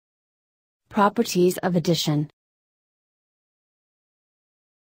Properties of addition.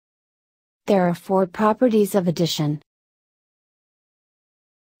 There are 4 properties of addition: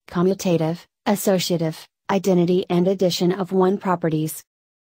 commutative, associative, identity and addition of 1 properties.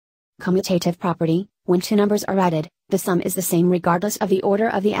 Commutative property: when 2 numbers are added, the sum is the same regardless of the order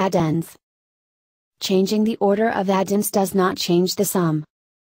of the addends. Changing the order of addends does not change the sum.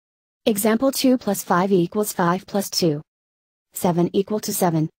 Example: 2 plus 5 equals 5 plus 2. 7 equal to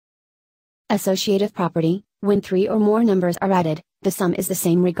 7. Associative property: when 3 or more numbers are added, the sum is the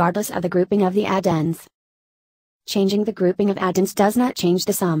same regardless of the grouping of the addends. Changing the grouping of addends does not change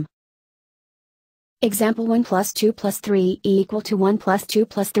the sum. Example: 1 plus 2 plus 3 equal to 1 plus 2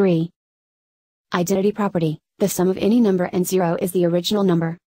 plus 3. Identity property: the sum of any number and 0 is the original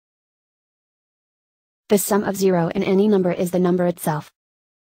number. The sum of 0 and any number is the number itself.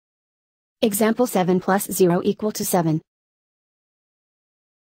 Example: 7 plus 0 equal to 7.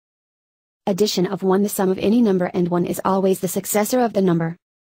 Addition of 1: the sum of any number and 1 is always the successor of the number.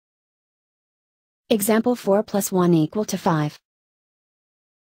 Example: 4 plus 1 equal to 5.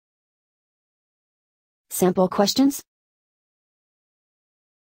 Sample questions.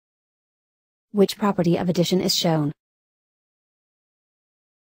 Which property of addition is shown?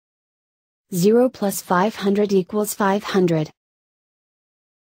 0 plus 500 equals 500.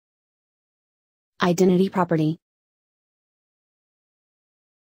 Identity property.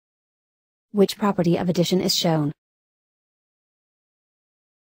 Which property of addition is shown?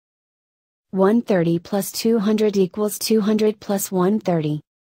 130 plus 200 equals 200 plus 130.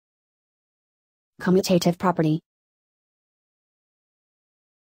 Commutative property.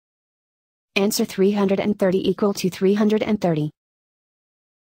 Answer: 330 equal to 330.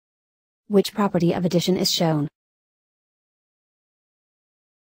 Which property of addition is shown?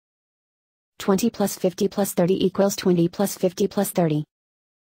 20 plus 50 plus 30 equals 20 plus 50 plus 30.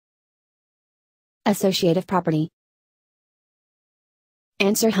 Associative property.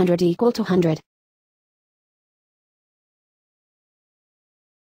 Answer: 100 equal to 100.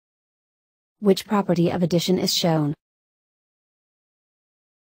 Which property of addition is shown?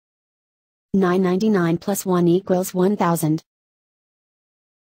 999 plus 1 equals 1000.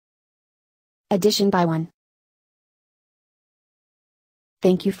 Addition by 1.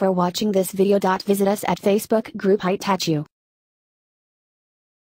 Thank you for watching this video. Visit us at Facebook group Hitachi.